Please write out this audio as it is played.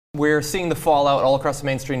We're seeing the fallout all across the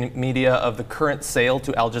mainstream media of the current sale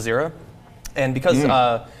to Al Jazeera. And because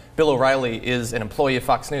Bill O'Reilly is an employee of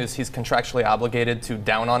Fox News, he's contractually obligated to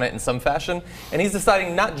down on it in some fashion. And he's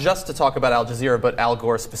deciding not just to talk about Al Jazeera, but Al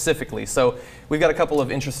Gore specifically. So we've got a couple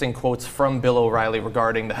of interesting quotes from Bill O'Reilly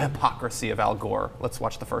regarding the hypocrisy of Al Gore. Let's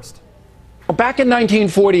watch the first. Back in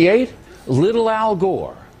 1948, little Al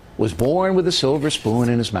Gore was born with a silver spoon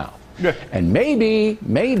in his mouth. And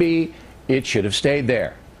maybe it should have stayed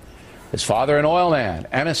there. His father, an oil man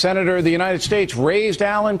and a senator of the United States, raised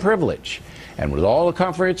Al in privilege. And with all the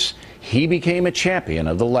comforts, he became a champion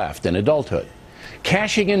of the left in adulthood,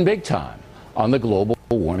 cashing in big time on the global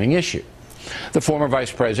warming issue. The former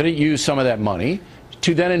vice president used some of that money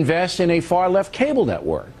to then invest in a far-left cable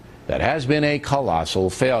network that has been a colossal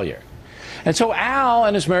failure. And so Al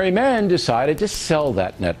and his merry men decided to sell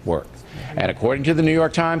that network. And according to the New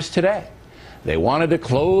York Times today, they wanted to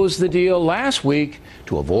close the deal last week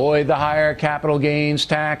to avoid the higher capital gains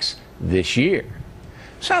tax this year.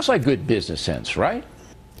 Sounds like good business sense, right?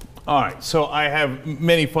 All right, so I have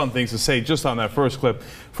many fun things to say just on that first clip.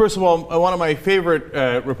 First of all, one of my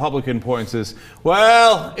favorite Republican points is,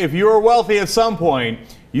 well, if you're wealthy at some point,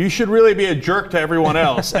 you should really be a jerk to everyone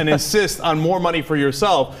else and insist on more money for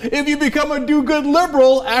yourself. If you become a do-good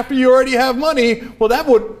liberal after you already have money, well, that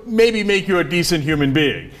would maybe make you a decent human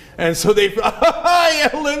being. And so they, yeah,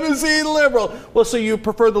 limousine liberal. Well, so you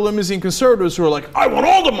prefer the limousine conservatives who are like, I want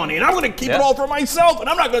all the money and I'm going to keep it all for myself and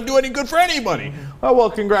I'm not going to do any good for anybody. Oh,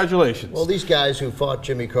 well, congratulations. Well, these guys who fought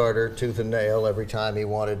Jimmy Carter tooth and nail every time he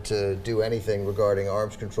wanted to do anything regarding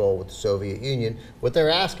arms control with the Soviet Union, what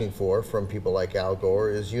they're asking for from people like Al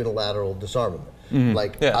Gore is unilateral disarmament.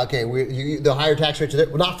 Like, okay, the higher tax rates are there.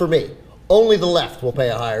 Well, not for me. Only the left will pay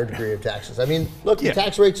a higher degree of taxes. I mean, look, the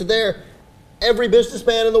tax rates are there. Every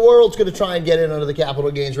businessman in the world is going to try and get in under the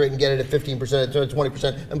capital gains rate and get it at 15%,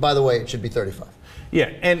 20%. And by the way, it should be 35%.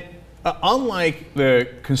 Yeah, and unlike the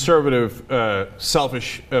conservative,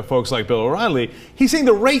 selfish folks like Bill O'Reilly, he's saying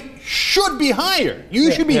the rate should be higher.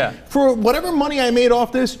 You should be, for whatever money I made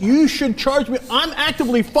off this, you should charge me. I'm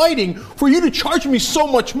actively fighting for you to charge me so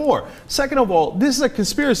much more. Second of all, this is a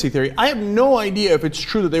conspiracy theory. I have no idea if it's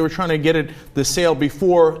true that they were trying to get the sale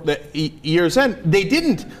before the year's end. They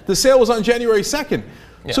didn't. The sale was on January 2nd.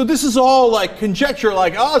 So this is all like conjecture,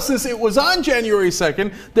 like, oh, since it was on January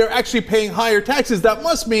 2nd, they're actually paying higher taxes. That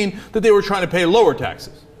must mean that they were trying to pay lower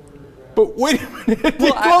taxes. But wait a minute.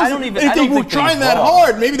 Well, I don't even if they were trying that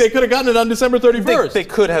hard, maybe they could have gotten it on December 31st. They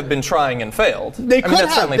could have been trying and failed. They could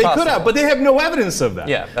have, but they have no evidence of that.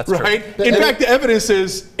 Yeah, that's right. true. In fact, the evidence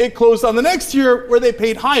is it closed on the next year where they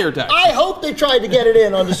paid higher taxes. I hope they tried to get it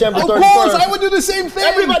in on December 31st. Of course, I would do the same thing.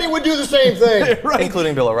 Everybody would do the same thing. Right.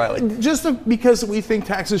 Including Bill O'Reilly. Just because we think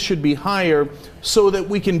taxes should be higher so that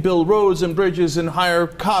we can build roads and bridges and hire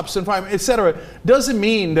cops and firemen, etc., doesn't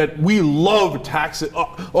mean that we love taxes.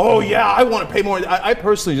 Oh yeah, I want to pay more. I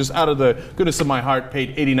personally, just out of the goodness of my heart,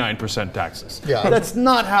 paid 89% taxes. Yeah. That's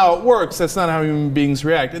not how it works. That's not how human beings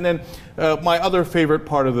react. And then my other favorite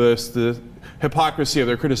part of this, the hypocrisy of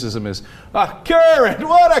their criticism is, Karen,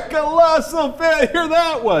 what a colossal failure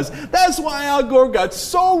that was. That's why Al Gore got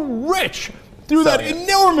so rich through that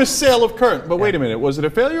enormous sale of Current. But wait a minute, was it a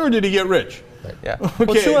failure or did he get rich? Yeah. Okay.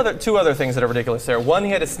 Well, two other things that are ridiculous there. One,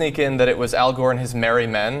 he had to sneak in that it was Al Gore and his merry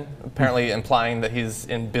men, apparently implying that he's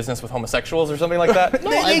in business with homosexuals or something like that.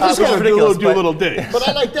 No, they just got to do a little dig. But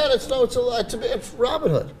I like that. It's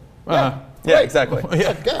Robin Hood. Yeah, exactly.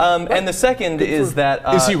 And the second is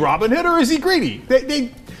that... is he Robin Hood or is he greedy?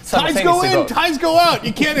 Ties go in, ties go out.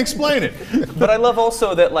 You can't explain it. But I love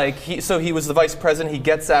also that, like, he was the vice president. He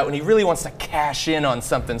gets out and he really wants to cash in on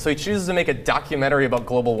something. So he chooses to make a documentary about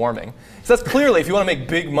global warming. So that's clearly, if you want to make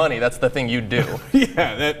big money, that's the thing you do.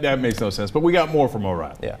 Yeah, that makes no sense. But we got more from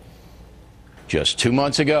O'Reilly. Yeah. Just 2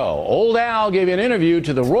 months ago, old Al gave an interview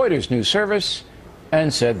to the Reuters news service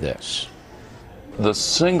and said this. The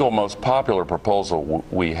single most popular proposal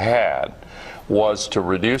we had was to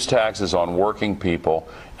reduce taxes on working people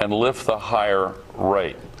and lift the higher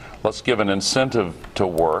rate. Let's give an incentive to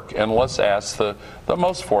work, and let's ask the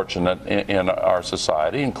most fortunate in our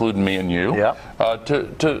society, including me and you,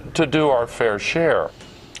 to do our fair share.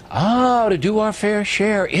 Ah, to do our fair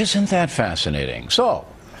share. Isn't that fascinating? So,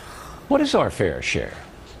 what is our fair share?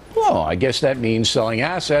 Well, I guess that means selling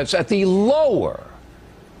assets at the lower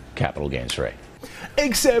capital gains rate.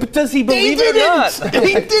 Except does he believe it or not?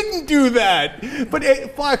 He didn't do that. But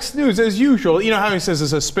Fox News, as usual, you know how he says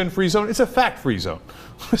it's a spin-free zone? It's a fact-free zone.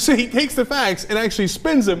 So he takes the facts and actually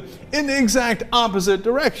spins them in the exact opposite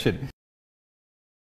direction.